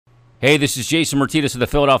Hey, this is Jason Martinez of the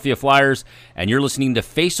Philadelphia Flyers, and you're listening to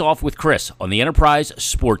Faceoff with Chris on the Enterprise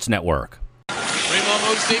Sports Network. Primo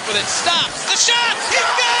moves deep with it, stops, the shot, he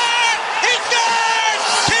scored! He scored!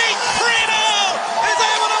 Keith Primo is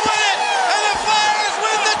able to win it, and the Flyers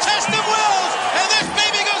win the test of wills, and this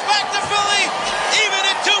baby goes back to Philly, even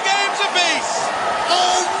at 2 games apiece.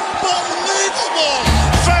 Unbelievable!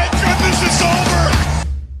 Thank goodness it's over!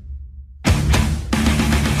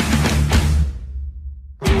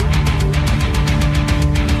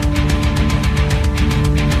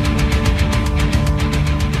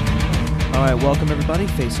 All right, welcome everybody.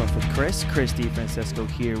 Face Off with Chris DeFrancesco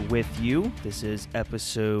here with you. This is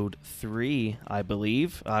episode 3, I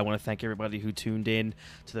believe. I want to thank everybody who tuned in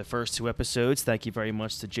to the first 2 episodes. Thank you very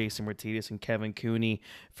much to Jason Martinez and Kevin Cooney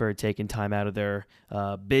for taking time out of their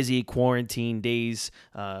busy quarantine days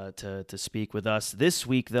to speak with us. This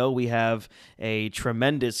week, though, we have a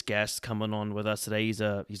tremendous guest coming on with us today. He's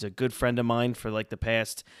a good friend of mine for like the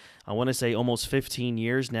past, I want to say, almost 15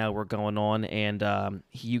 years now we're going on, and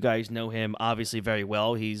you guys know him obviously very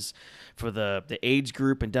well. He's for the age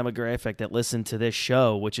group and demographic that listen to this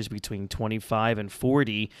show, which is between 25 and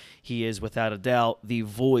 40. He is, without a doubt, the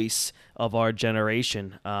voice of our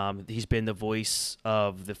generation. He's been the voice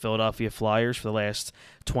of the Philadelphia Flyers for the last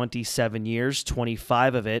 27 years,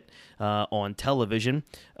 25 of it on television.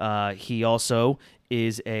 He also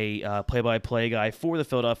is a play-by-play guy for the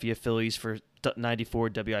Philadelphia Phillies for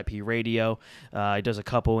 94 WIP radio. He does a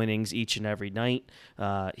couple innings each and every night.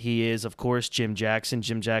 He is, of course, Jim Jackson.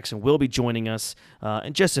 Jim Jackson will be joining us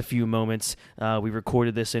in just a few moments. We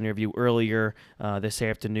recorded this interview earlier this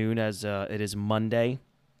afternoon as it is Monday.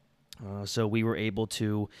 So we were able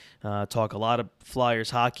to talk a lot of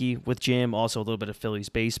Flyers hockey with Jim, also a little bit of Phillies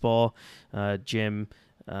baseball. Jim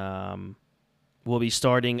will be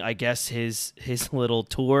starting, I guess, his little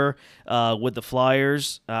tour with the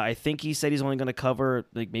Flyers. I think he said he's only going to cover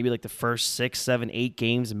maybe the first 6, 7, 8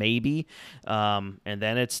 games, maybe. And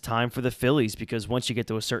then it's time for the Phillies, because once you get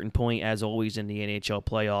to a certain point, as always in the NHL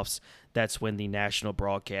playoffs, that's when the national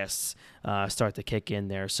broadcasts start to kick in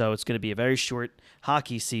there. So it's going to be a very short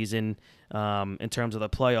hockey season in terms of the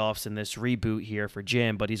playoffs and this reboot here for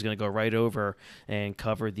Jim, but he's going to go right over and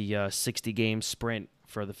cover the 60-game sprint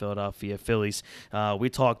for the Philadelphia Phillies. We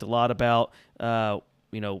talked a lot about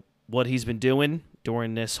what he's been doing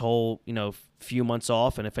during this whole few months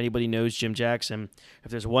off, and if anybody knows Jim Jackson,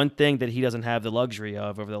 if there's one thing that he doesn't have the luxury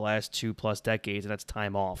of over the last 2+ decades, and that's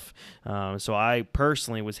time off. So I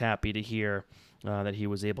personally was happy to hear that he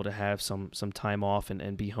was able to have some time off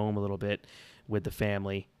and be home a little bit with the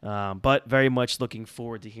family, but very much looking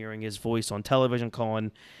forward to hearing his voice on television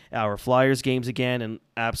calling our Flyers games again, and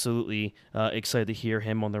absolutely excited to hear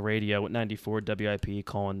him on the radio at 94 WIP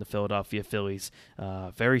calling the Philadelphia Phillies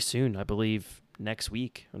very soon. I believe next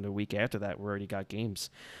week and the week after that we already got games.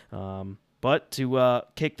 But to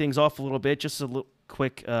kick things off a little bit, just a little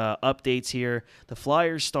quick updates here. The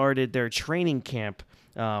Flyers started their training camp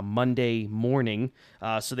Monday morning.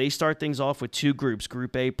 So they start things off with 2 groups.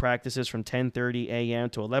 Group A practices from 10:30 a.m.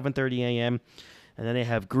 to 11:30 a.m. And then they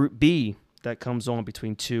have Group B that comes on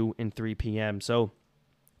between 2 and 3 p.m. So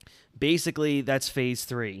basically that's phase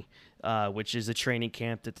 3, which is the training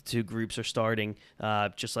camp that the 2 groups are starting,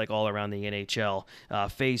 just like all around the NHL.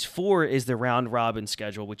 Phase 4 is the round-robin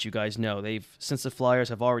schedule, which you guys know. Since the Flyers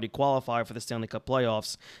have already qualified for the Stanley Cup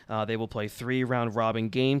playoffs, they will play 3 round-robin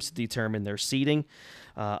games to determine their seeding.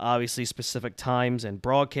 Obviously, specific times and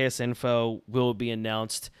broadcast info will be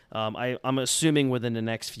announced, I'm assuming within the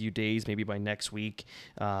next few days, maybe by next week.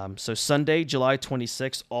 So Sunday, July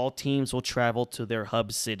 26th, all teams will travel to their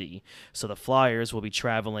hub city. So the Flyers will be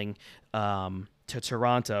traveling to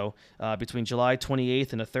Toronto. Between July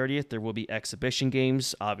 28th and the 30th, there will be exhibition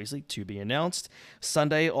games, obviously, to be announced.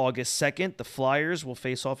 Sunday, August 2nd, the Flyers will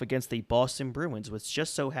face off against the Boston Bruins, which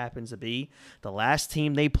just so happens to be the last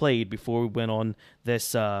team they played before we went on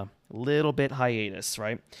this little bit hiatus,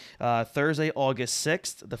 right? Thursday, August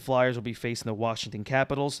 6th, the Flyers will be facing the Washington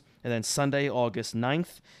Capitals. And then Sunday, August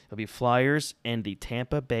 9th, it'll be Flyers and the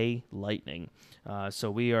Tampa Bay Lightning.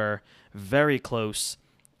 So we are very close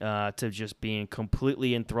to just being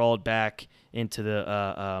completely enthralled back into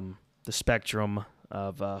the spectrum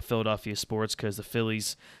of Philadelphia sports, because the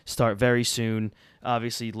Phillies start very soon.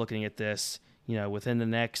 Obviously, looking at this, within the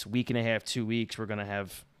next week and a half, 2 weeks, we're going to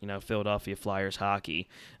have, Philadelphia Flyers hockey.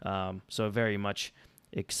 So very much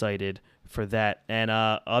excited for that. And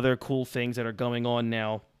other cool things that are going on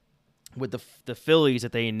now with the Phillies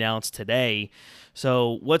that they announced today.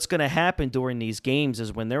 So what's going to happen during these games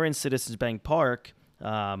is when they're in Citizens Bank Park,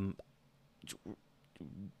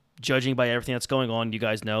 judging by everything that's going on, you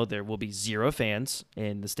guys know there will be 0 fans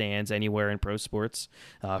in the stands anywhere in pro sports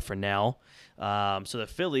for now. So the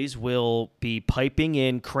Phillies will be piping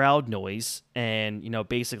in crowd noise, and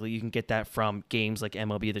basically you can get that from games like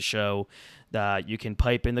MLB The Show. You can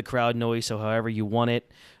pipe in the crowd noise, so however you want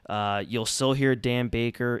it. You'll still hear Dan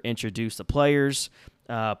Baker introduce the players.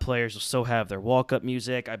 Players will still have their walk-up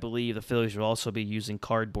music. I believe the Phillies will also be using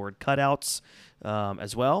cardboard cutouts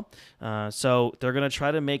as well. So they're going to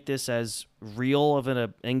try to make this as real of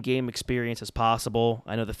an in-game experience as possible.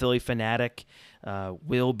 I know the Philly fanatic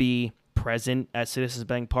will be present at Citizens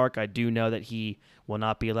Bank Park. I do know that he will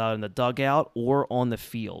not be allowed in the dugout or on the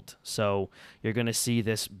field. So you're going to see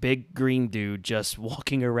this big green dude just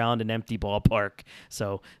walking around an empty ballpark.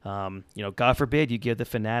 So, God forbid you give the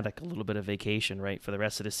fanatic a little bit of vacation, right, for the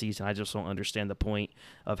rest of the season. I just don't understand the point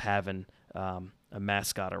of having a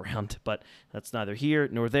mascot around, but that's neither here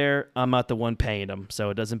nor there. I'm not the one paying them, so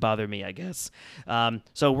it doesn't bother me, I guess.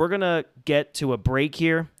 So we're going to get to a break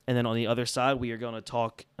here, and then on the other side, we are going to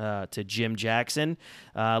talk to Jim Jackson.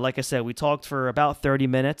 Like I said, we talked for about 30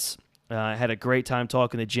 minutes. I had a great time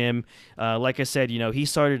talking to Jim. Like I said, he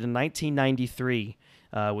started in 1993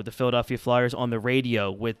 with the Philadelphia Flyers on the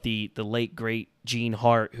radio with the late, great Gene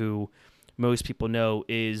Hart, who most people know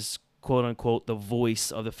is quote-unquote the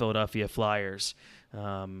voice of the Philadelphia Flyers.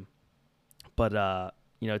 But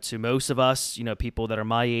to most of us, people that are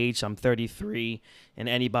my age, I'm 33, and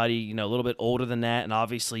anybody, a little bit older than that, and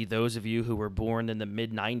obviously those of you who were born in the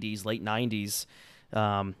mid-'90s, late 90s,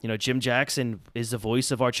 Jim Jackson is the voice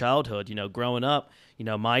of our childhood. Growing up,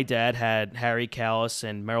 my dad had Harry Kalas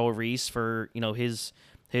and Merrill Reese for,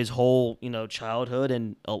 his whole, childhood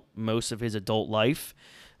and most of his adult life.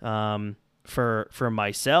 For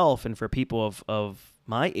myself and for people of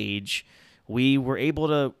my age, we were able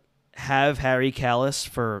to have Harry Kalas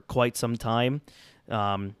for quite some time.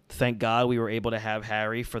 Thank God we were able to have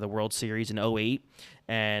Harry for the World Series in 2008.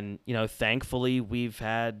 And, thankfully we've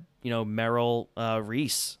had, Merrill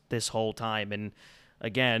Reese this whole time. And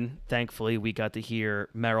again, thankfully we got to hear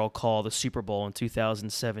Merrill call the Super Bowl in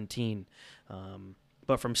 2017.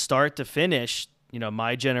 But from start to finish,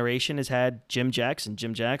 my generation has had Jim Jackson.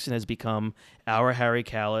 Jim Jackson has become our Harry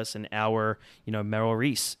Kalas and our, Merrill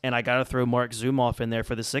Reese. And I got to throw Mark Zumoff in there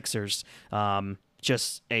for the Sixers.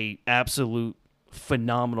 Just a absolute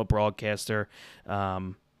phenomenal broadcaster.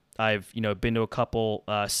 I've, been to a couple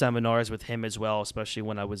seminars with him as well, especially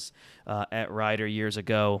when I was at Ryder years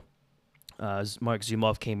ago. Mark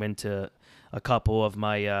Zumoff came into a couple of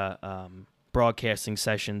my broadcasting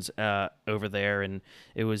sessions over there, and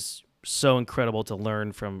it was so incredible to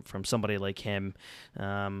learn from somebody like him.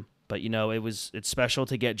 But it's special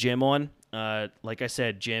to get Jim on. Like I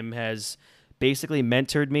said, Jim has basically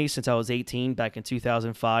mentored me since I was 18 back in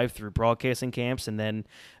 2005 through broadcasting camps, and then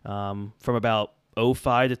from about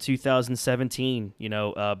 2005 to 2017,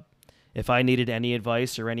 if I needed any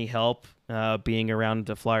advice or any help being around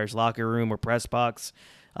the Flyers locker room or press box,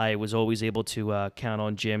 I was always able to count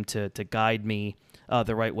on Jim to guide me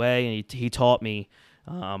the right way, and he taught me.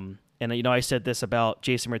 And, I said this about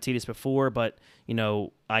Jason Martinez before, but,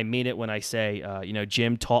 I mean it when I say,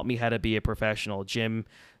 Jim taught me how to be a professional. Jim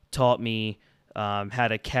taught me how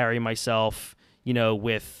to carry myself,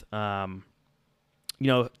 with, to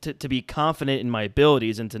be confident in my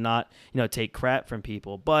abilities and to not, take crap from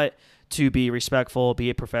people, but to be respectful, be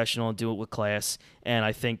a professional, and do it with class. And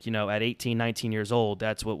I think, at 18, 19 years old,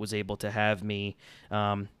 that's what was able to have me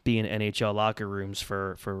be in NHL locker rooms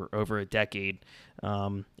for over a decade.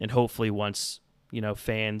 And hopefully once,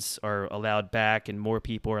 fans are allowed back and more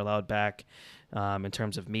people are allowed back in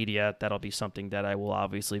terms of media, that'll be something that I will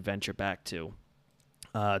obviously venture back to.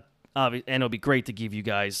 And it'll be great to give you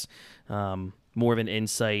guys more of an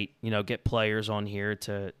insight, get players on here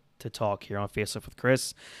to talk here on Faceoff with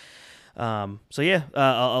Chris. A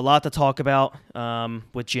lot to talk about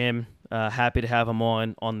with Jim. Happy to have him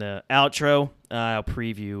on the outro. I'll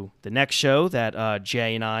preview the next show that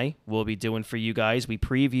Jay and I will be doing for you guys. We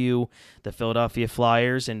preview the Philadelphia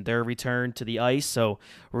Flyers and their return to the ice. So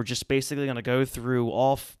we're just basically going to go through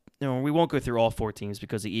we won't go through all 4 teams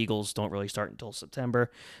because the Eagles don't really start until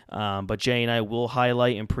September. But Jay and I will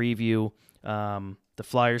highlight and preview the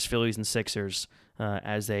Flyers, Phillies, and Sixers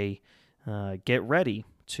as they get ready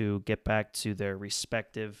to get back to their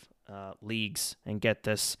respective leagues and get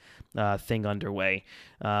this thing underway.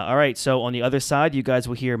 All right, so on the other side, you guys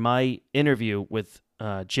will hear my interview with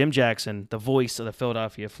Jim Jackson, the voice of the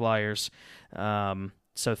Philadelphia Flyers.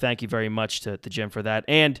 So thank you very much to Jim for that.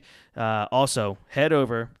 And also, head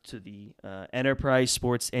over to the Enterprise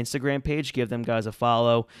Sports Instagram page. Give them guys a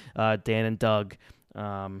follow, Dan and Doug.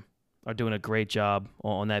 are doing a great job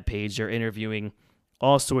on that page. They're interviewing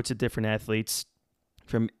all sorts of different athletes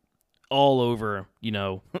from all over,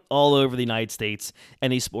 all over the United States,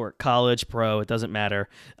 any sport, college, pro, it doesn't matter.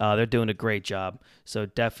 They're doing a great job. So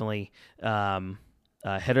definitely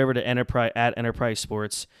head over to Enterprise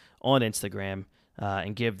Sports on Instagram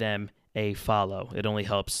and give them a follow. It only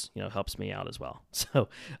helps me out as well.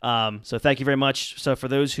 So thank you very much. So for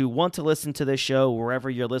those who want to listen to this show, wherever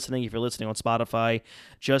you're listening, if you're listening on Spotify,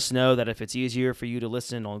 just know that if it's easier for you to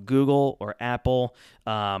listen on Google or Apple,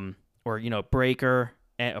 or Breaker,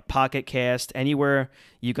 Pocket Cast, anywhere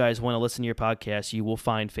you guys want to listen to your podcast, you will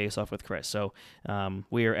find Face Off with Chris. So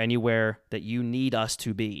we are anywhere that you need us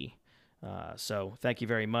to be. So thank you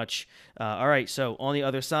very much. All right, so on the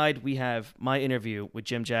other side, we have my interview with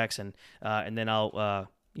Jim Jackson, and then I'll,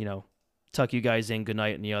 tuck you guys in. Good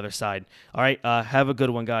night on the other side. All right, have a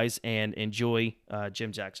good one, guys, and enjoy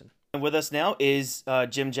Jim Jackson. And with us now is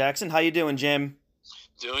Jim Jackson. How you doing, Jim?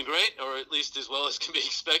 Doing great, or at least as well as can be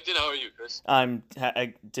expected. How are you, Chris? I'm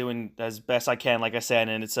doing as best I can, like I said,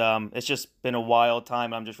 and it's just been a wild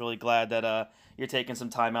time. I'm just really glad that you're taking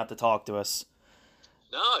some time out to talk to us.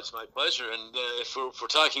 No, it's my pleasure. And if we're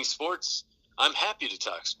talking sports, I'm happy to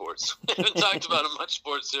talk sports. We haven't talked about much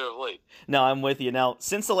sports here of late. No, I'm with you. Now,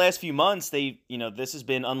 since the last few months, this has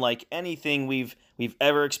been unlike anything we've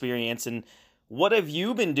ever experienced. And what have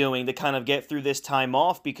you been doing to kind of get through this time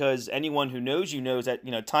off? Because anyone who knows you knows that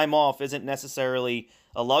time off isn't necessarily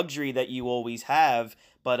a luxury that you always have.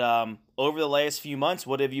 But over the last few months,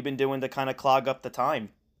 what have you been doing to kind of clog up the time?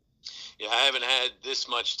 Yeah, I haven't had this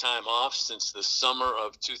much time off since the summer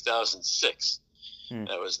of 2006.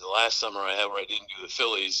 That was the last summer I had where I didn't do the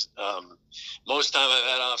Phillies. Most time I've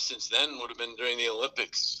had off since then would have been during the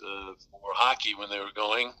Olympics for hockey when they were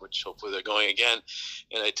going, which hopefully they're going again.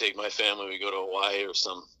 And I take my family, we go to Hawaii or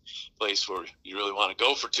some place where you really want to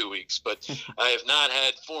go for 2 weeks. But I have not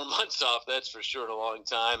had 4 months off, that's for sure, in a long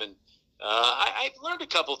time. And I've learned a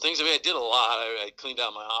couple of things. I mean, I did a lot. I cleaned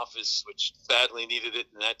out my office, which badly needed it,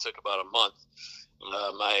 and that took about a month.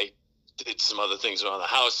 I did some other things around the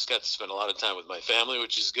house, got to spend a lot of time with my family,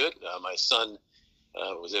 which is good. My son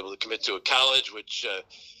was able to commit to a college, which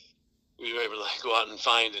we were able to go out and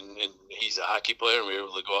find, and he's a hockey player, and we were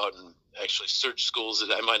able to go out and actually search schools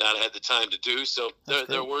that I might not have had the time to do. So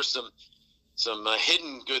there were some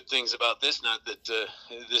hidden good things about this. Not that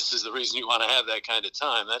this is the reason you want to have that kind of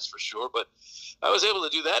time, that's for sure. But I was able to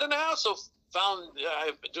do that, and I also found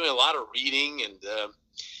I've been doing a lot of reading and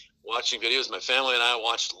watching videos. My family and I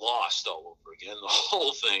watched Lost all over again, the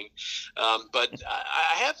whole thing. But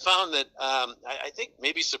I have found that I think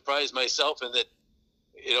maybe surprised myself in that,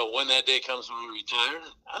 when that day comes when we retire,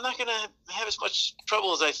 I'm not going to have as much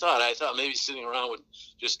trouble as I thought. I thought maybe sitting around would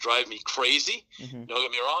just drive me crazy. Mm-hmm. Don't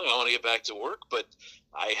get me wrong, I want to get back to work, but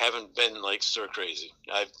I haven't been like stir crazy.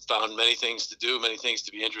 I've found many things to do, many things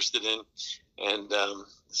to be interested in. And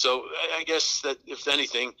so I guess that if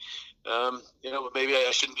anything, maybe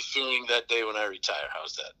I shouldn't be fearing that day when I retire.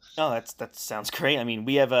 How's that? Oh, that sounds great. I mean,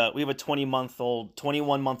 we have a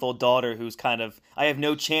 21-month-old daughter who's I have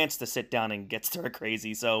no chance to sit down and get stir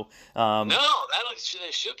crazy. So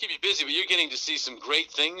she'll keep you busy, but you're getting to see some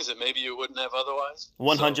great things that maybe you wouldn't have otherwise.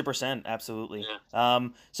 100%, absolutely. Yeah.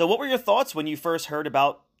 So what were your thoughts when you first heard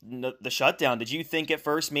about the shutdown? Did you think at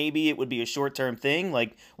first maybe it would be a short-term thing?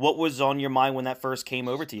 Like, what was on your mind when that first came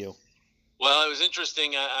over to you? Well, it was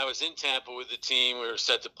interesting. I was in Tampa with the team. We were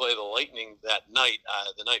set to play the Lightning that night.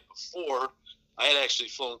 The night before, I had actually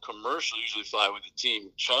flown commercial. Usually fly with the team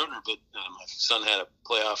charter, but my son had a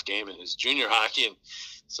playoff game in his junior hockey, and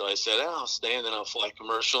so I said, I'll stay and then I'll fly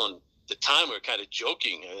commercial. And at the time, we were kind of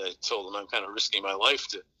joking. I told him I'm kind of risking my life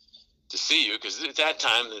to see you, because at that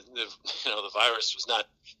time, the virus was not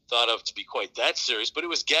thought of to be quite that serious, but it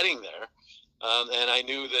was getting there, and I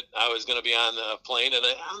knew that I was going to be on the plane, and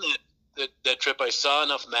on that trip, I saw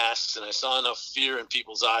enough masks and I saw enough fear in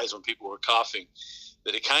people's eyes when people were coughing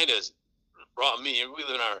that it kind of brought me. We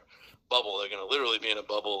live in our bubble. They're going to literally be in a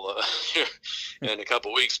bubble here in a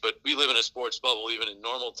couple of weeks, but we live in a sports bubble even in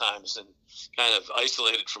normal times and kind of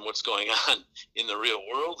isolated from what's going on in the real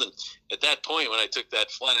world. And at that point, when I took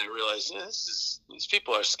that flight, I realized these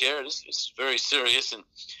people are scared. It's very serious. And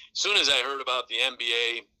as soon as I heard about the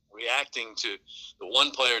NBA reacting to the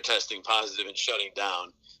one player testing positive and shutting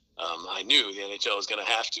down, I knew the NHL was going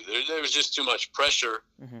to have to. There was just too much pressure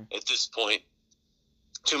at this point,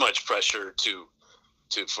 too much pressure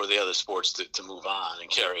for the other sports to move on and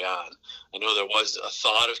carry on. I know there was a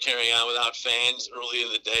thought of carrying on without fans early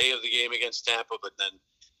in the day of the game against Tampa, but then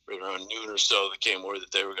right around noon or so, there came word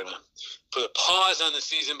that they were going to put a pause on the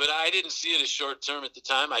season, but I didn't see it as short term at the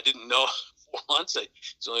time. I didn't know months.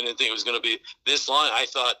 So I didn't think it was going to be this long. I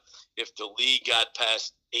thought if the league got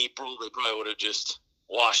past April, they probably would have just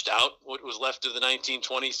washed out what was left of the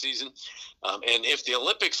 1920 season. And if the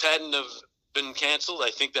Olympics hadn't have been canceled,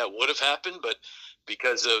 I think that would have happened. But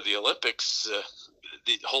because of the Olympics,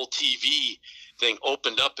 the whole TV thing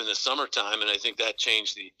opened up in the summertime, and I think that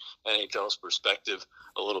changed the NHL's perspective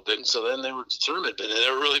a little bit. And so then they were determined, and they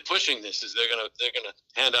were really pushing this, is they're gonna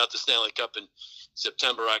hand out the Stanley Cup in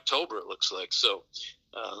September, October, it looks like. So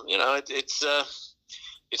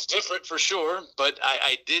it's different for sure, but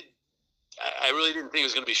I really didn't think it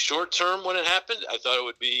was going to be short term when it happened. I thought it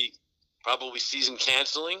would be probably season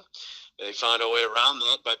canceling. They found a way around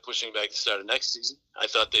that by pushing back the start of next season. I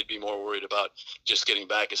thought they'd be more worried about just getting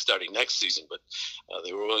back and starting next season, but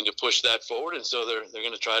they were willing to push that forward, and so they're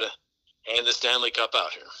going to try to hand the Stanley Cup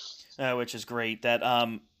out here. Which is great. That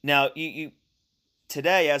now you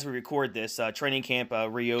today, as we record this, training camp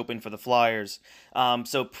reopened for the Flyers.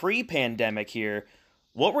 So pre-pandemic here,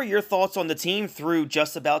 what were your thoughts on the team through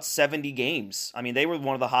just about 70 games? I mean, they were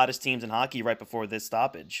one of the hottest teams in hockey right before this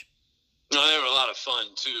stoppage. No, they were a lot of fun,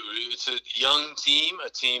 too. It's a young team, a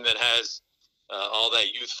team that has all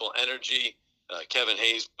that youthful energy. Kevin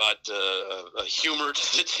Hayes brought a humor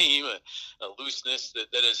to the team, a looseness that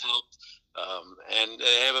has helped. And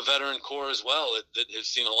they have a veteran core as well that has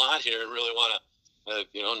seen a lot here and really want to,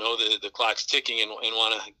 know the clock's ticking and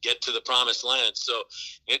want to get to the promised land. So,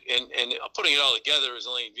 and putting it all together is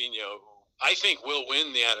Alain Vigneault, who I think will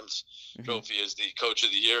win the Adams Trophy as the coach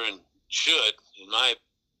of the year, and should, in my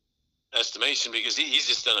estimation, because he's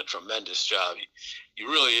just done a tremendous job. He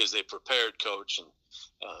really is a prepared coach, and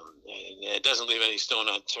it doesn't leave any stone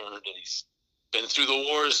unturned. And he's been through the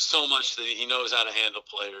wars so much that he knows how to handle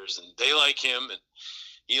players, and they like him, and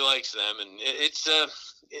he likes them. And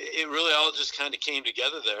it really all just kind of came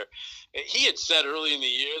together there. He had said early in the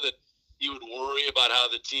year that he would worry about how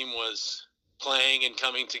the team was playing and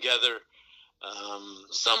coming together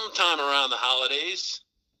sometime around the holidays,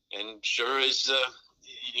 and sure as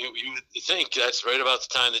you would think that's right about the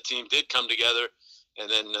time the team did come together. And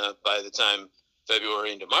then by the time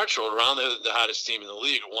February into March rolled around, they're the hottest team in the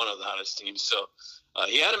league, or one of the hottest teams. So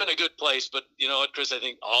he had them in a good place. But you know what, Chris, I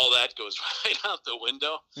think all that goes right out the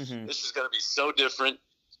window. Mm-hmm. This is going to be so different.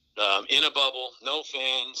 In a bubble, no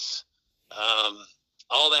fans,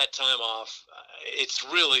 all that time off. It's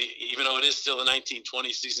really, even though it is still the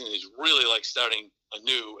 1920 season, it's really like starting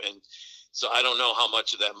anew. And so I don't know how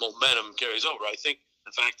much of that momentum carries over. I think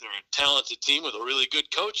the fact they're a talented team with a really good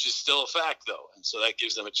coach is still a fact, though, and so that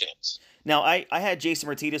gives them a chance. Now, I had Jason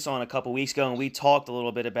Martinez on a couple weeks ago, and we talked a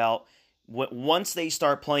little bit about once they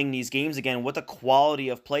start playing these games again, what the quality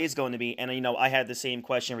of play is going to be. And, I had the same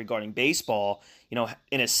question regarding baseball. In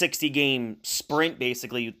a 60-game sprint,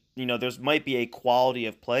 basically, there might be a quality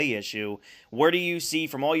of play issue. Where do you see,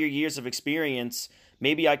 from all your years of experience,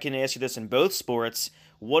 maybe I can ask you this in both sports,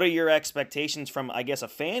 what are your expectations from, I guess, a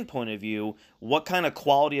fan point of view? What kind of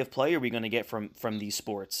quality of play are we going to get from these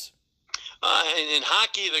sports? In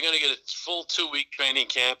hockey, they're going to get a full 2-week training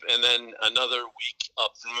camp and then another week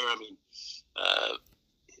up there.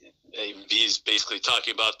 He's basically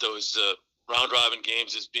talking about those round-robin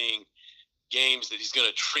games as being games that he's going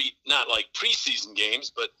to treat not like preseason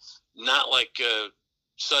games, but not like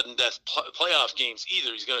sudden death playoff games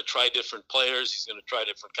either. He's going to try different players. He's going to try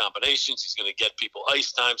different combinations. He's going to get people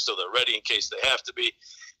ice time so they're ready in case they have to be.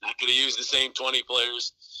 Not going to use the same 20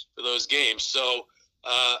 players for those games. So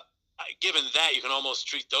given that, you can almost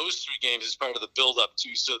treat those 3 games as part of the build-up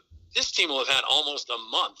too. So this team will have had almost a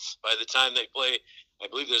month by the time they play. I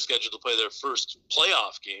believe they're scheduled to play their first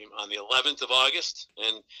playoff game on the 11th of August,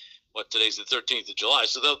 and today's the 13th of July.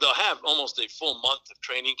 So they'll have almost a full month of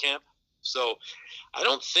training camp. So I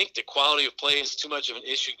don't think the quality of play is too much of an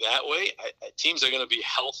issue that way. Teams are going to be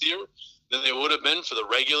healthier than they would have been for the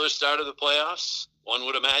regular start of the playoffs, one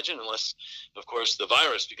would imagine, unless, of course, the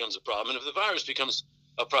virus becomes a problem. And if the virus becomes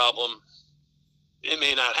a problem, it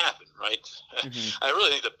may not happen, right? Mm-hmm. I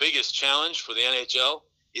really think the biggest challenge for the NHL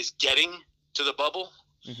is getting to the bubble,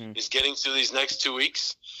 is getting through these next 2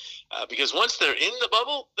 weeks. Because once they're in the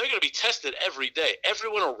bubble, they're going to be tested every day.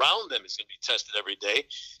 Everyone around them is going to be tested every day.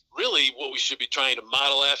 Really, what we should be trying to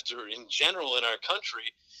model after in general in our country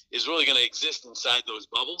is really going to exist inside those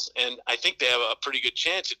bubbles. And I think they have a pretty good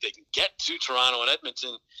chance, if they can get to Toronto and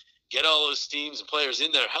Edmonton, get all those teams and players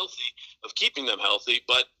in there healthy, of keeping them healthy.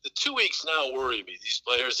 But the 2 weeks now worry me. These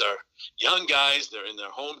players are young guys. They're in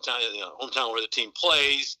their hometown where the team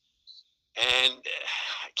plays. And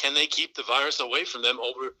can they keep the virus away from them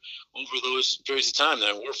over those periods of time?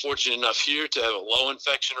 Now, we're fortunate enough here to have a low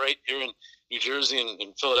infection rate here in New Jersey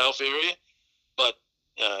and Philadelphia area, but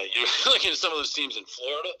you're looking at some of those teams in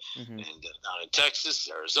Florida and down in Texas,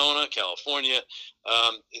 Arizona, California.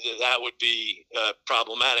 That would be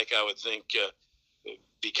problematic, I would think,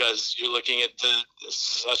 because you're looking at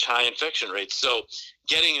such high infection rates. So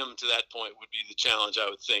getting them to that point would be the challenge, I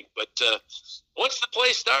would think. But once the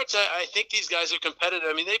play starts, I think these guys are competitive.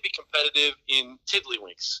 I mean, they'd be competitive in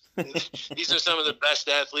tiddlywinks. These are some of the best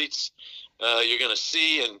athletes you're going to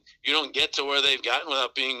see, and you don't get to where they've gotten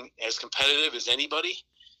without being as competitive as anybody.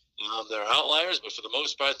 They're outliers, but for the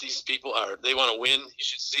most part, these people they want to win. You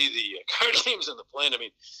should see the card games on the plane. I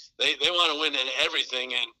mean, they want to win in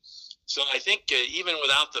everything. And so I think even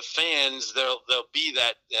without the fans, there'll be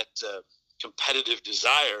that competitive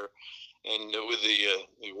desire. And with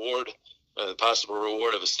the award, the possible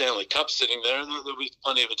reward of a Stanley Cup sitting there'll be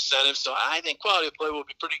plenty of incentives. So I think quality of play will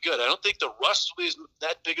be pretty good. I don't think the rust will be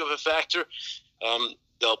that big of a factor.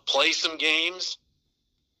 They'll play some games.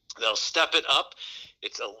 They'll step it up.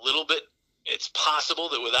 It's possible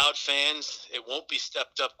that without fans, it won't be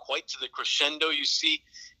stepped up quite to the crescendo you see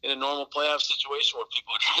in a normal playoff situation where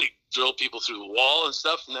people are trying to drill people through the wall and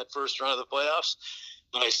stuff in that first round of the playoffs.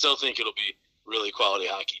 But I still think it'll be really quality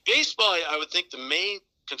hockey. Baseball, I would think the main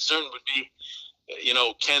concern would be,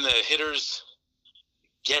 can the hitters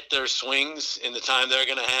get their swings in the time they're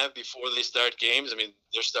going to have before they start games? I mean,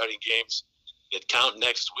 they're starting games that count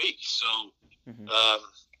next week. So,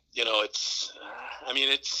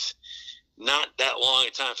 it's not that long a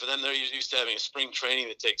time for them. They're used to having a spring training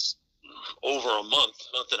that takes over a month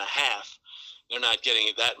and a half. They're not getting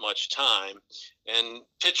that much time. And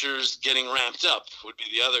pitchers getting ramped up would be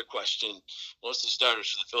the other question. Most of the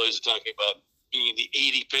starters for the Phillies are talking about being in the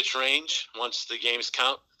 80 pitch range once the games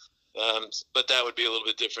count. But that would be a little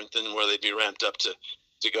bit different than where they'd be ramped up to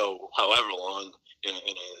go however long in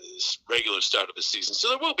a regular start of the season. So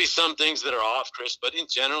there will be some things that are off, Chris, but in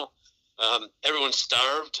general, everyone's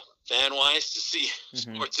starved fan-wise to see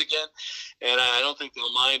sports again. And I don't think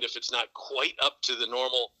they'll mind if it's not quite up to the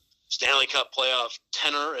normal Stanley Cup playoff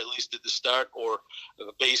tenor, at least at the start, or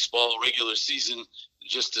the baseball regular season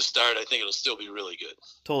just to start. I think it'll still be really good.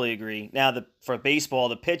 Totally agree. Now, for baseball,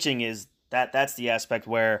 the pitching is that's the aspect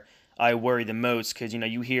where I worry the most because,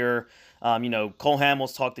 you hear, Cole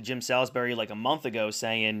Hamels talked to Jim Salisbury like a month ago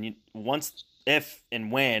saying if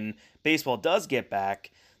and when baseball does get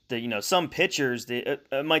back, that, some pitchers, it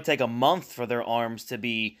might take a month for their arms to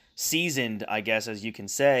be seasoned, I guess, as you can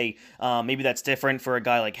say. Maybe that's different for a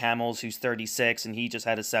guy like Hamels, who's 36, and he just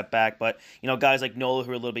had a setback. But, guys like Nola,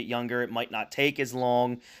 who are a little bit younger, it might not take as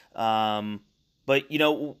long. But,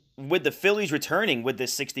 with the Phillies returning with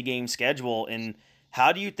this 60-game schedule, and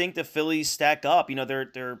how do you think the Phillies stack up?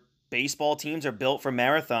 Their baseball teams are built for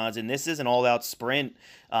marathons, and this is an all-out sprint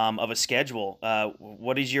of a schedule.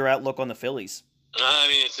 What is your outlook on the Phillies? I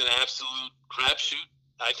mean, it's an absolute crapshoot.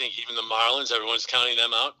 I think even the Marlins, everyone's counting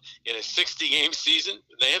them out. In a 60-game season,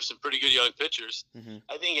 they have some pretty good young pitchers.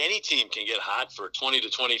 I think any team can get hot for a 20 to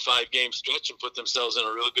 25-game stretch and put themselves in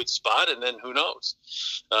a real good spot, and then who knows?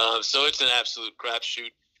 So it's an absolute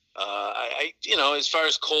crapshoot. As far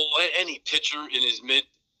as Cole, any pitcher in his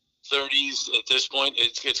mid-30s at this point,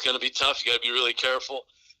 it's going to be tough. You got to be really careful.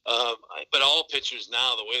 But all pitchers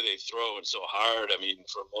now, the way they throw and so hard, I mean,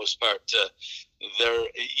 for the most part, they're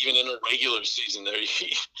even in a regular season.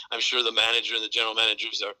 I'm sure the manager and the general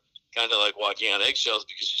managers are kind of like walking on eggshells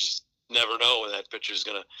because you just never know when that pitcher is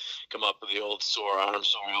going to come up with the old sore arm,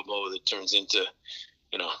 sore elbow that turns into,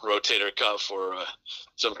 rotator cuff or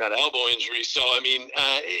some kind of elbow injury. So, I mean,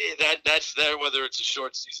 that's there whether it's a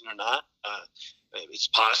short season or not. It's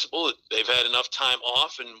possible that they've had enough time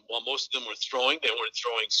off, and while most of them were throwing, they weren't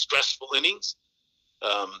throwing stressful innings.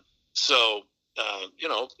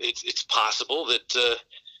 It's possible that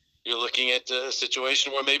you're looking at a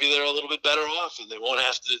situation where maybe they're a little bit better off, and they won't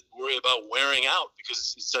have to worry about wearing out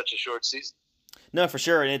because it's such a short season. No, for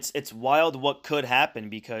sure, and it's wild what could happen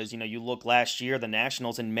because you look last year, the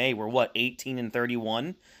Nationals in May were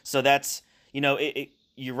 18-31, so that's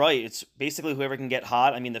You're right. It's basically whoever can get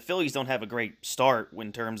hot. I mean, the Phillies don't have a great start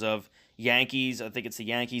in terms of Yankees. I think it's the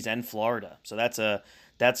Yankees and Florida. So that's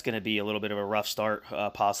going to be a little bit of a rough start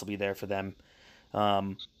possibly there for them.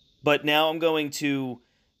 But now I'm going to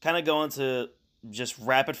kind of go into just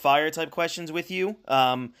rapid fire type questions with you.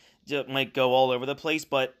 It might go all over the place,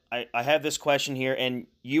 but I have this question here, and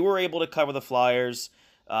you were able to cover the Flyers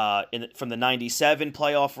from the 97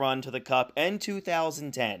 playoff run to the Cup and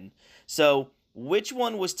 2010. So which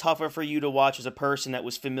one was tougher for you to watch as a person that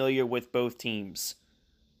was familiar with both teams?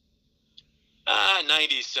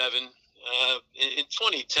 97. In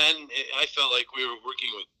 2010, I felt like we were working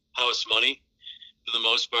with house money for the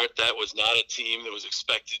most part. That was not a team that was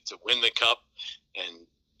expected to win the Cup. and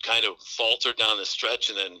kind of faltered down the stretch,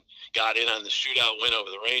 and then got in on the shootout win over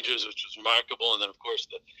the Rangers, which was remarkable. And then, of course,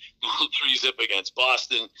 the 3-zip against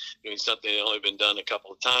Boston, doing something that had only been done a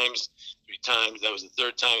couple of times, 3 times. That was the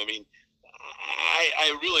 3rd time. I mean,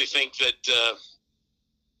 I really think that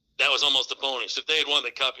that was almost a bonus. If they had won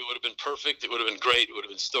the Cup, it would have been perfect. It would have been great. It would have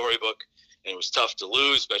been storybook. And it was tough to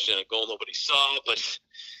lose, especially in a goal nobody saw. But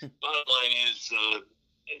bottom line is,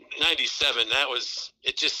 97,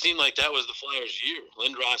 it just seemed like that was the Flyers' year.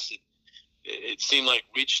 Lindros, it seemed like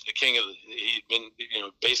reached the king of he'd been,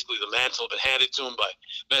 basically the mantle had been handed to him by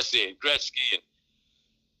Messier and Gretzky. And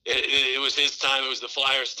it was his time. It was the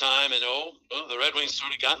Flyers' time. And, the Red Wings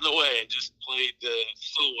sort of got in the way and just played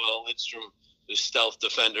so well. Lidstrom, the stealth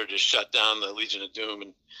defender, just shut down the Legion of Doom.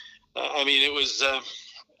 And, it was,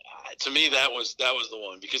 to me, that was the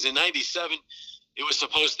one. Because in 97, it was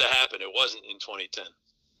supposed to happen. It wasn't in 2010.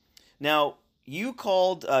 Now, you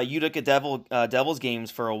called Utica Devils games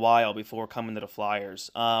for a while before coming to the Flyers.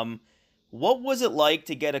 What was it like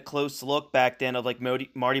to get a close look back then of like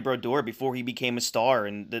Marty Brodeur before he became a star?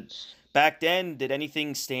 And back then, did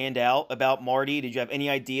anything stand out about Marty? Did you have any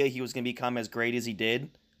idea he was going to become as great as he did?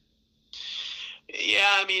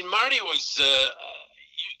 Yeah, Marty was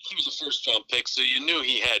he was a first-round pick, so you knew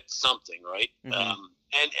he had something, right? Mm-hmm.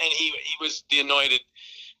 And he was the anointed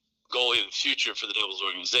goalie of the future for the Devils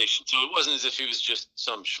organization. So it wasn't as if he was just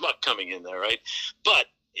some schmuck coming in there, right? But,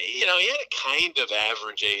 he had a kind of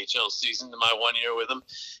average AHL season in my 1 year with him.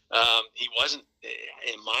 He wasn't,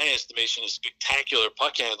 in my estimation, a spectacular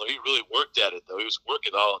puck handler. He really worked at it, though. He was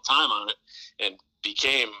working all the time on it and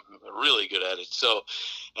became really good at it. So,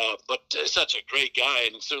 but such a great guy,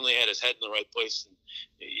 and certainly had his head in the right place. And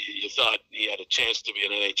you thought he had a chance to be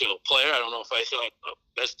an NHL player. I don't know if I thought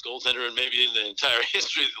best goaltender in maybe in the entire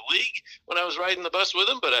history of the league when I was riding the bus with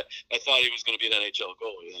him, but I thought he was going to be an NHL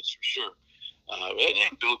goalie, that's for sure.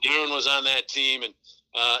 And Bill Guerin was on that team, and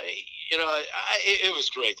it was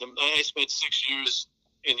great. I spent 6 years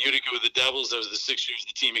in Utica with the Devils. That was the 6 years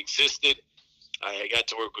the team existed. I got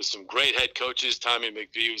to work with some great head coaches. Tommy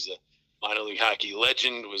McVie was a minor league hockey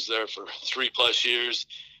legend, was there for 3+ years,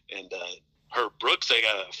 and Herb Brooks. I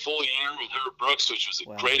got a full year with Herb Brooks, which was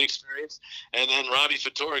a great experience. And then Robbie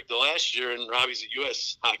Fatorik the last year, and Robbie's a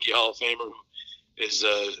U.S. Hockey Hall of Famer who is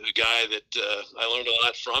a guy that I learned a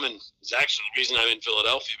lot from, and is actually the reason I'm in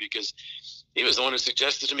Philadelphia, because he was the one who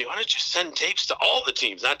suggested to me, why don't you send tapes to all the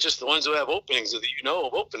teams, not just the ones who have openings, or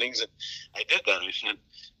of openings. And I did that. I sent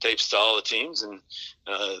tapes to all the teams, and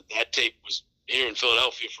that tape was here in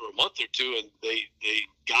Philadelphia for a month or two, and they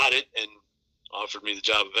got it and offered me the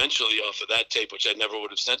job eventually off of that tape, which I never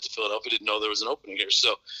would have sent to Philadelphia. Didn't know there was an opening here.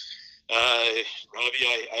 So, Robbie,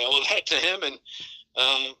 I owe that to him. And,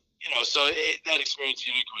 so that experience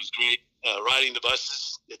in Utica was great. Riding the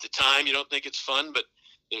buses at the time, you don't think it's fun, but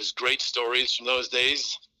there's great stories from those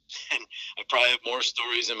days. And I probably have more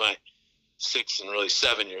stories in my 6 and really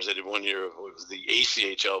 7 years. I did 1 year of what was the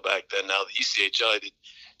ACHL back then. Now the ECHL, I did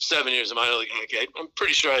 7 years of minor league hockey. I'm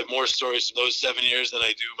pretty sure I have more stories from those 7 years than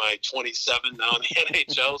I do my 27 now in the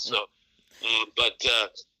NHL. So,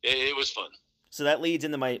 it was fun. So that leads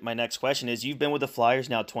into my next question is, you've been with the Flyers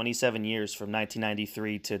now 27 years from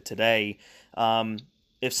 1993 to today.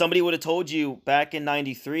 If somebody would have told you back in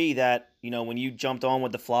 93 that, when you jumped on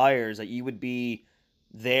with the Flyers, that you would be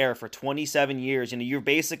there for 27 years, you're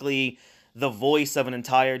basically the voice of an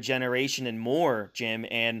entire generation and more, Jim,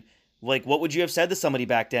 and what would you have said to somebody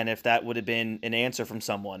back then if that would have been an answer from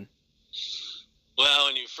someone? Well,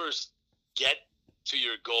 when you first get to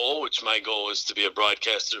your goal, which my goal is to be a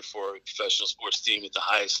broadcaster for a professional sports team at the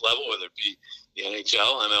highest level, whether it be the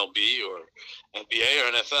NHL, MLB, or NBA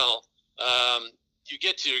or NFL, you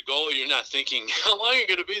get to your goal, you're not thinking how long you're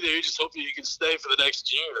going to be there. You're just hoping you can stay for the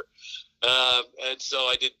next year. And so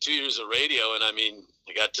I did 2 years of radio, and I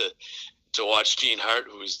got to watch Gene Hart,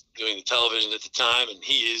 who was doing the television at the time, and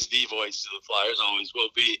he is the voice of the Flyers, always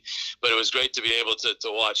will be. But it was great to be able to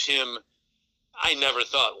watch him. I never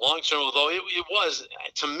thought long-term, although it was,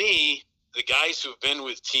 to me, the guys who've been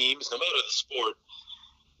with teams, no matter the sport,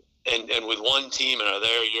 and with one team and are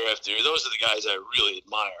there year after year, those are the guys I really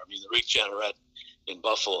admire. The Rick Jeanneret in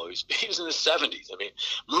Buffalo, he was in the 70s.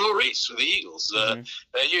 Maurice with the Eagles.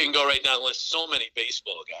 You can go right down and list so many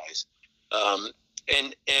baseball guys.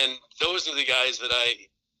 And those are the guys that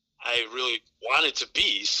I really wanted to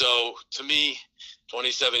be. So to me,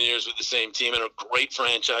 27 years with the same team and a great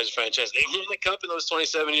franchise. They've won the Cup in those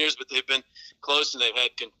 27 years, but they've been close and they've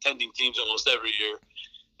had contending teams almost every year.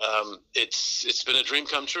 It's been a dream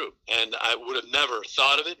come true, and I would have never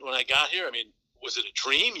thought of it when I got here. Was it a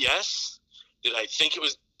dream? Yes. Did I think it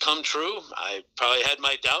was come true? I probably had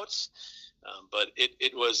my doubts. But it's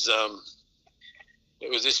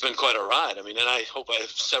been quite a ride. I mean, and I hope I have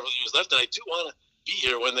several years left, and I do want to be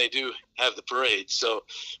here when they do have the parade. So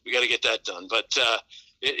we got to get that done. But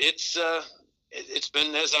it's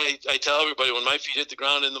been, as I tell everybody, when my feet hit the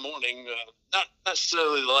ground in the morning, not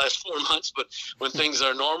necessarily the last 4 months, but when things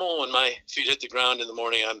are normal, when my feet hit the ground in the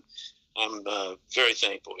morning, I'm very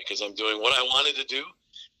thankful because I'm doing what I wanted to do,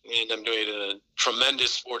 and I'm doing it in a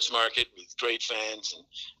tremendous sports market with great fans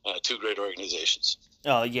and two great organizations.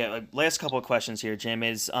 Oh yeah. Last couple of questions here, Jim.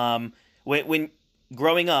 Is when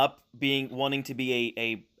growing up, wanting to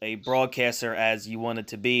be a broadcaster as you wanted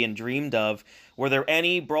to be and dreamed of, were there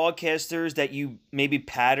any broadcasters that you maybe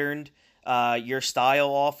patterned your style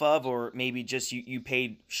off of, or maybe just you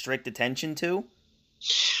paid strict attention to?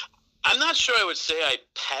 I'm not sure I would say I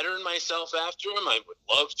patterned myself after them. I would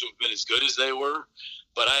love to have been as good as they were,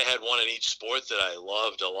 but I had one in each sport that I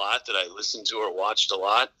loved a lot, that I listened to or watched a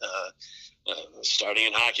lot. Starting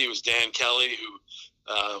in hockey was Dan Kelly,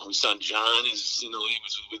 whose son John is in the league,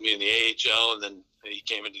 was with me in the AHL, and then he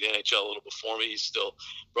came into the NHL a little before me. He's still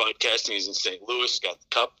broadcasting. He's in St. Louis, got the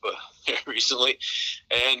cup recently.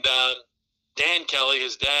 And Dan Kelly,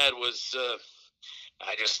 his dad, was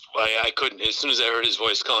I couldn't, as soon as I heard his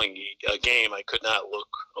voice calling a game, I could not look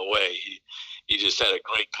away. He just had a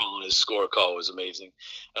great call, and his score call was amazing.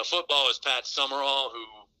 Football was Pat Summerall, who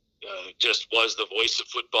just was the voice of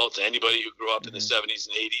football to anybody who grew up in the 70s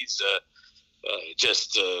and 80s.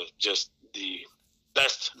 Just the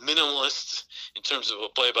best minimalist in terms of a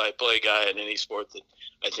play-by-play guy in any sport that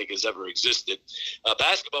I think has ever existed.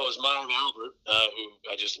 Basketball was Marv Albert, who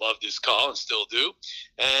I just loved his call and still do.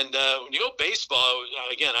 And when you go baseball,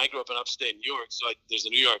 again, I grew up in upstate New York, so there's a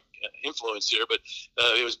New York influence here, but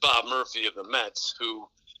it was Bob Murphy of the Mets, who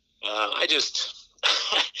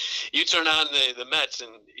you turn on the Mets,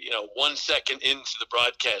 and 1 second into the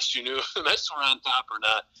broadcast, you knew if the Mets were on top or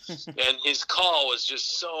not. And his call was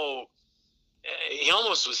just so. He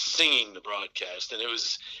almost was singing the broadcast, and it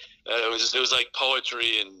was like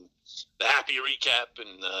poetry and the happy recap.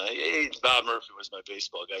 And Bob Murphy was my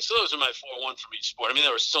baseball guy. So those are my 4-1 from each sport. I mean,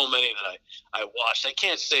 there were so many that I watched. I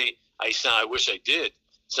can't say I wish I did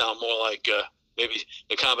sound more like maybe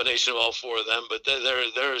a combination of all 4 of them, but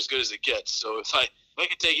they're as good as it gets. So if I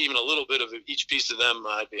could take even a little bit of each piece of them,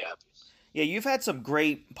 I'd be happy. Yeah, you've had some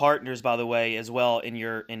great partners, by the way, as well in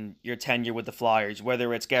your tenure with the Flyers,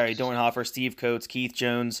 whether it's Gary Dornhoefer, Steve Coates, Keith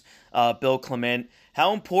Jones, Bill Clement.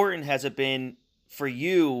 How important has it been for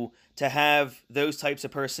you to have those types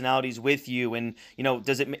of personalities with you? And,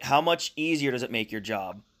 how much easier does it make your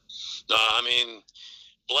job? I mean,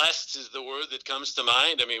 blessed is the word that comes to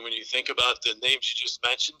mind. I mean, when you think about the names you just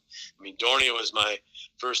mentioned, I mean, Dorney was my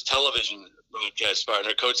first television broadcast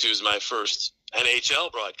partner. Coates was my first NHL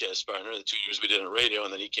broadcast partner, the 2 years we did on radio,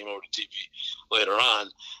 and then he came over to TV later on.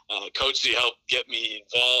 Coatsy helped get me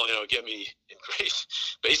involved,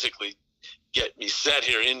 basically get me set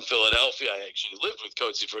here in Philadelphia. I actually lived with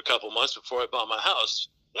Coatsy for a couple months before I bought my house.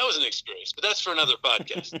 That was an experience, but that's for another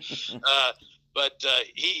podcast. But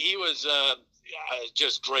he was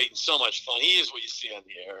just great and so much fun. He is what you see on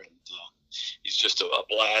the air, and he's just a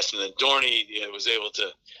blast. And then Dorney was able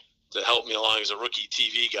to help me along as a rookie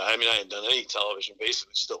TV guy. I mean, I hadn't done any television,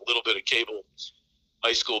 basically just a little bit of cable,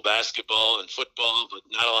 high school basketball and football, but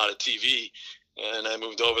not a lot of TV. And I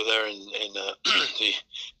moved over there in the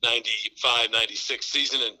 95-96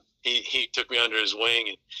 season, and he took me under his wing.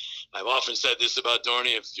 And I've often said this about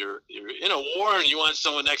Dorney: if you're in a war and you want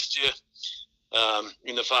someone next to you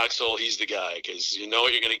in the foxhole, he's the guy, because you know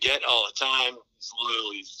what you're going to get all the time.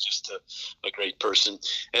 He's just a great person.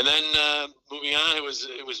 And then moving on, it was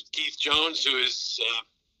Keith Jones, who is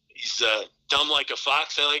he's dumb like a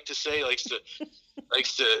fox, I like to say. Likes to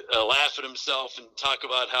laugh at himself and talk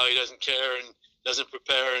about how he doesn't care and doesn't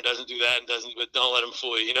prepare and doesn't do that but don't let him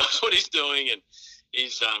fool you. He knows what he's doing, and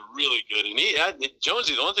he's really good. And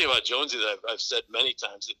Jonesy, the one thing about Jonesy that I've said many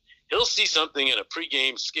times, that he'll see something in a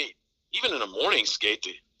pregame skate, even in a morning skate,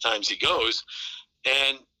 the times he goes,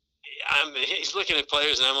 and he's looking at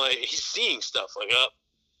players, and I'm like, he's seeing stuff like,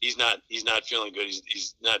 he's not feeling good.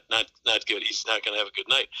 He's not good. He's not going to have a good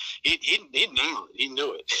night. He knew it. He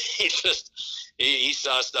knew it. He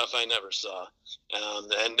saw stuff I never saw. And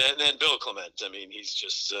then Bill Clement. I mean, he's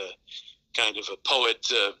just kind of a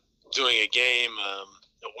poet doing a game, a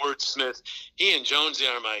wordsmith. He and Jonesy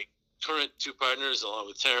are my current 2 partners, along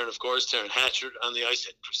with Taryn, of course. Taryn Hatchard on the ice,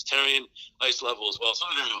 at Chris Terrian ice level as well. So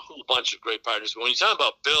there's a whole bunch of great partners. But when you talk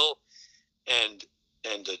about Bill and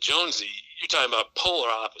Jonesy, you're talking about polar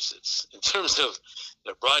opposites in terms of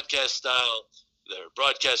their broadcast style, their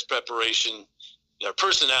broadcast preparation, their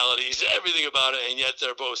personalities, everything about it, and yet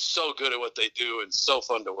they're both so good at what they do and so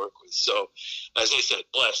fun to work with. So, as I said,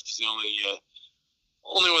 blessed is the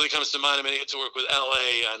only one that comes to mind. I mean, I get to work with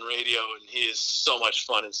L.A. on radio, and he is so much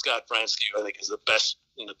fun. And Scott Fransky, I think, is the best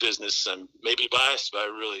in the business. I'm maybe biased, but I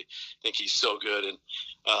really think he's so good.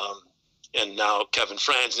 And now Kevin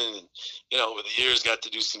Franzen, and over the years, got to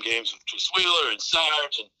do some games with Chris Wheeler and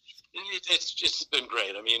Sarge, and it's just been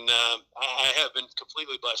great. I mean, I have been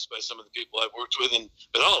completely blessed by some of the people I've worked with, and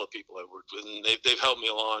with all the people I've worked with, and they've helped me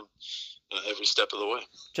along every step of the way.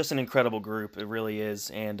 Just an incredible group, it really is.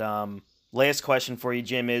 And last question for you,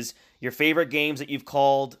 Jim, is your favorite games that you've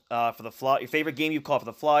called for the your favorite game you've called for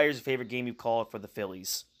the Flyers, your favorite game you've called for the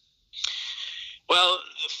Phillies? Well,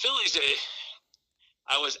 the Phillies,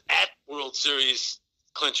 I was at World Series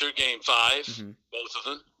clincher game 5, both of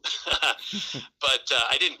them. But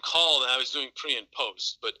I didn't call. I was doing pre and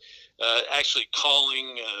post. But actually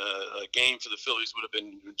calling a game for the Phillies would have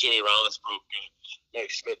been Jimmy Rollins broke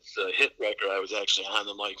Mike Smith's hit record. I was actually on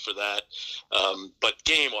the mic for that. But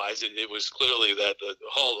game-wise, it was clearly that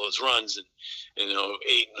all those runs in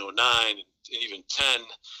 08 and 09 and even 10.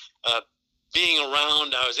 Being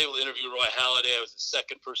around, I was able to interview Roy Halladay. I was the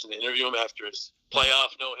second person to interview him after his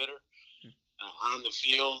playoff no-hitter. On the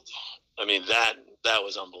field, I mean, that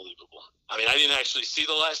was unbelievable. I mean, I didn't actually see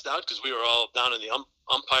the last out because we were all down in the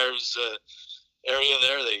umpires area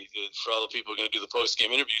there. For all the people going to do the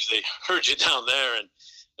post-game interviews, they heard you down there, and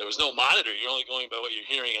there was no monitor. You're only going by what you're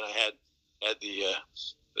hearing, and I had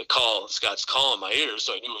the call, Scott's call in my ears,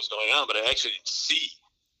 so I knew what was going on, but I actually didn't see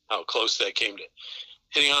how close that came to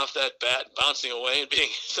hitting off that bat, bouncing away, and being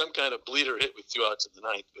some kind of bleeder hit with 2 outs of the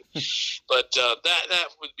ninth. But that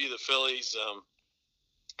would be the Phillies.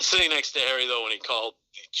 Sitting next to Harry, though, when he called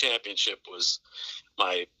the championship was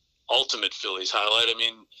my ultimate Phillies highlight. I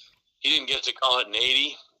mean, he didn't get to call it in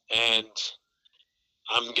 80, and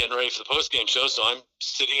I'm getting ready for the post-game show, so I'm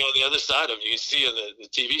sitting on the other side of him. You can see in the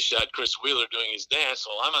TV shot Chris Wheeler doing his dance.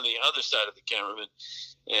 Well, I'm on the other side of the cameraman,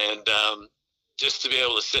 and just to be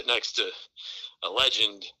able to sit next to a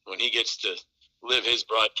legend when he gets to live his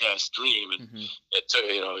broadcast dream, and it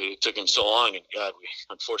took him so long, and God, we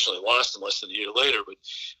unfortunately lost him less than a year later, but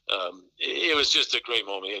it was just a great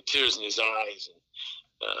moment. He had tears in his eyes, and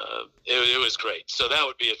it was great. So that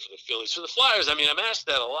would be it for the Phillies. For the Flyers, I mean, I'm asked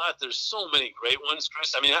that a lot. There's so many great ones,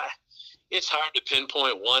 Chris. I mean, it's hard to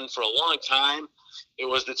pinpoint one. For a long time, it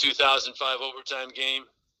was the 2005 overtime game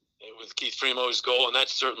with Keith Fremo's goal, and that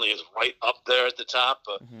certainly is right up there at the top.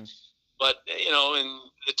 But, in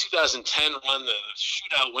the 2010 run, the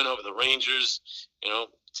shootout win over the Rangers,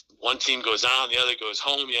 one team goes on, the other goes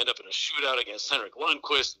home. You end up in a shootout against Henrik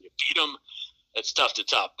Lundqvist, and you beat them. It's tough to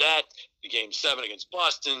top that. The Game 7 against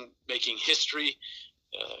Boston, making history.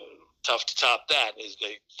 Tough to top that as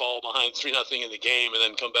they fall behind 3-0 in the game and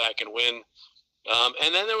then come back and win.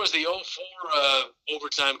 And then there was the 2004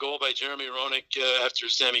 overtime goal by Jeremy Roenick after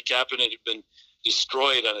Sammy Kapanen had been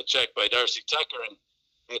destroyed on a check by Darcy Tucker, and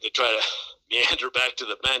had to try to meander back to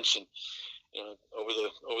the bench, and over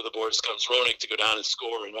the boards comes Roenick to go down and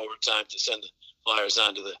score in overtime to send the Flyers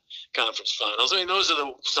on to the conference finals. I mean, those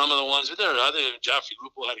are some of the ones. But there are other. Joffrey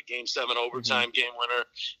Lupul had a Game 7 overtime game winner.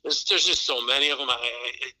 There's just so many of them.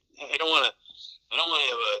 I don't want to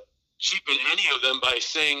cheapen any of them by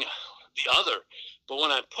saying the other. But when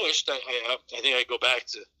I'm pushed, I think I go back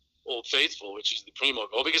to Old Faithful, which is the Primo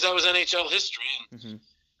goal, because that was NHL history. And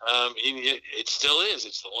it still is.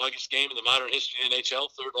 It's the longest game in the modern history of the NHL,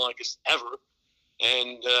 third longest ever.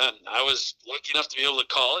 And I was lucky enough to be able to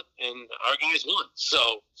call it, and our guys won.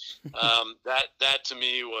 So that to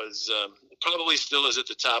me was probably still is at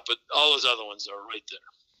the top, but all those other ones are right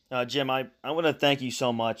there. Jim, I want to thank you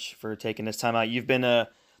so much for taking this time out. You've been the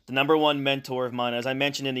number one mentor of mine, as I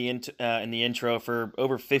mentioned in the intro, for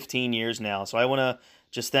over 15 years now. So I want to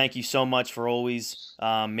just thank you so much for always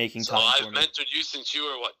making time for me. So I've mentored you since you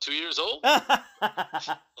were, 2 years old?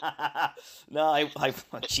 No,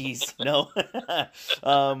 jeez, no.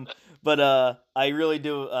 But I really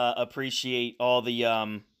do appreciate all the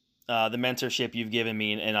mentorship you've given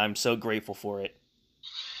me, and I'm so grateful for it.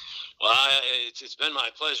 Well, it's been my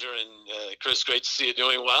pleasure, and Chris, great to see you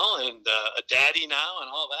doing well, and a daddy now and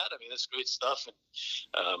all that. I mean, that's great stuff, and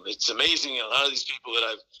it's amazing. A lot of these people that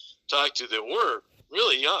I've talked to that were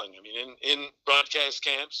really young. I mean, in broadcast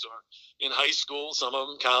camps or in high school, some of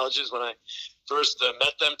them colleges, when I first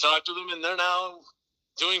met them, talked to them, and they're now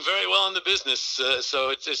doing very well in the business. So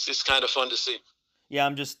it's kind of fun to see. Yeah,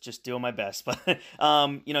 I'm just doing my best, but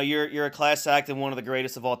you're a class act and one of the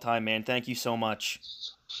greatest of all time, man. Thank you so much.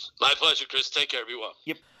 My pleasure, Chris. Take care. Be well.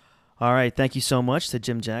 Yep. All right, thank you so much to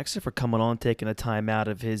Jim Jackson for coming on, taking a time out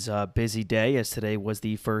of his busy day, as today was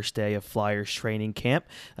the first day of Flyers training camp.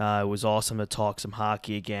 It was awesome to talk some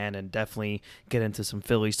hockey again and definitely get into some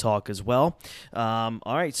Phillies talk as well. All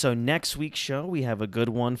right, so next week's show, we have a good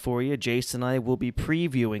one for you. Jason and I will be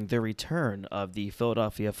previewing the return of the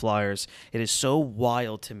Philadelphia Flyers. It is so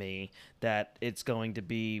wild to me that it's going to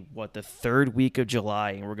be, the third week of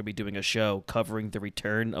July, and we're going to be doing a show covering the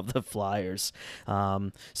return of the Flyers.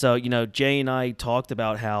 So, Jay and I talked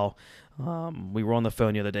about how we were on the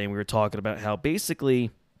phone the other day, and we were talking about how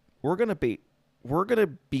basically we're going to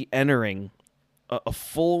be entering a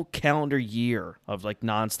full calendar year of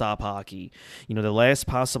nonstop hockey. The last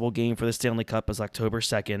possible game for the Stanley Cup is October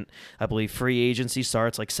 2nd. I believe free agency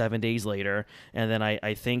starts 7 days later. And then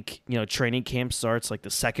I think, training camp starts the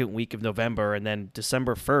second week of November. And then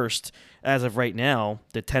December 1st, as of right now,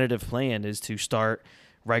 the tentative plan is to start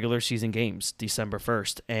regular season games December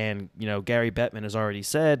 1st. And, Gary Bettman has already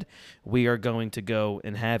said we are going to go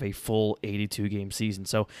and have a full 82-game season.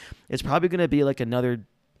 So it's probably going to be another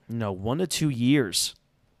 1 to 2 years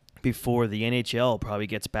before the NHL probably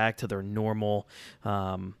gets back to their normal,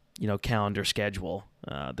 calendar schedule.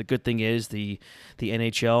 The good thing is the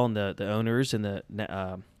NHL and the owners and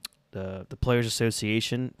the Players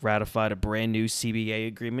Association ratified a brand new CBA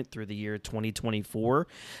agreement through the year 2024.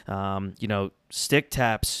 Stick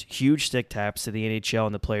taps, huge stick taps to the NHL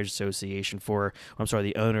and the Players Association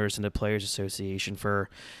the owners and the Players Association for,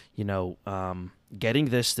 getting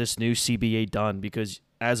this new CBA done, because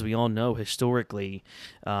as we all know, historically,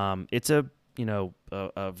 it's a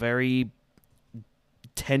very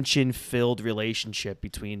tension-filled relationship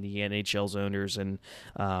between the NHL's owners and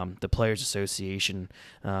the Players Association.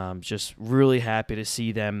 Just really happy to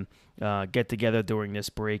see them get together during this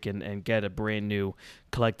break and get a brand new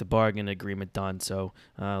collective bargain agreement done. So,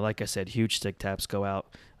 like I said, huge stick taps go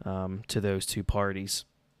out to those two parties.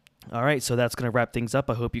 All right, so that's going to wrap things up.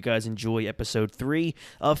 I hope you guys enjoy episode 3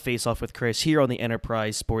 of Face Off with Chris here on the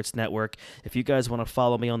Enterprise Sports Network. If you guys want to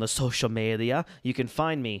follow me on the social media, you can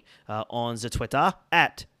find me on the Twitter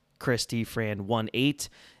at ChrisDFran18,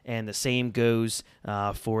 and the same goes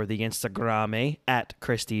for the Instagram at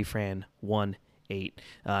ChrisDFran18.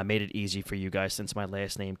 Made it easy for you guys, since my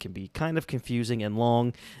last name can be kind of confusing and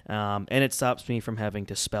long, and it stops me from having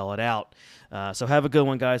to spell it out. So have a good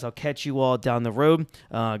one, guys. I'll catch you all down the road.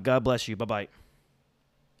 God bless you. Bye-bye.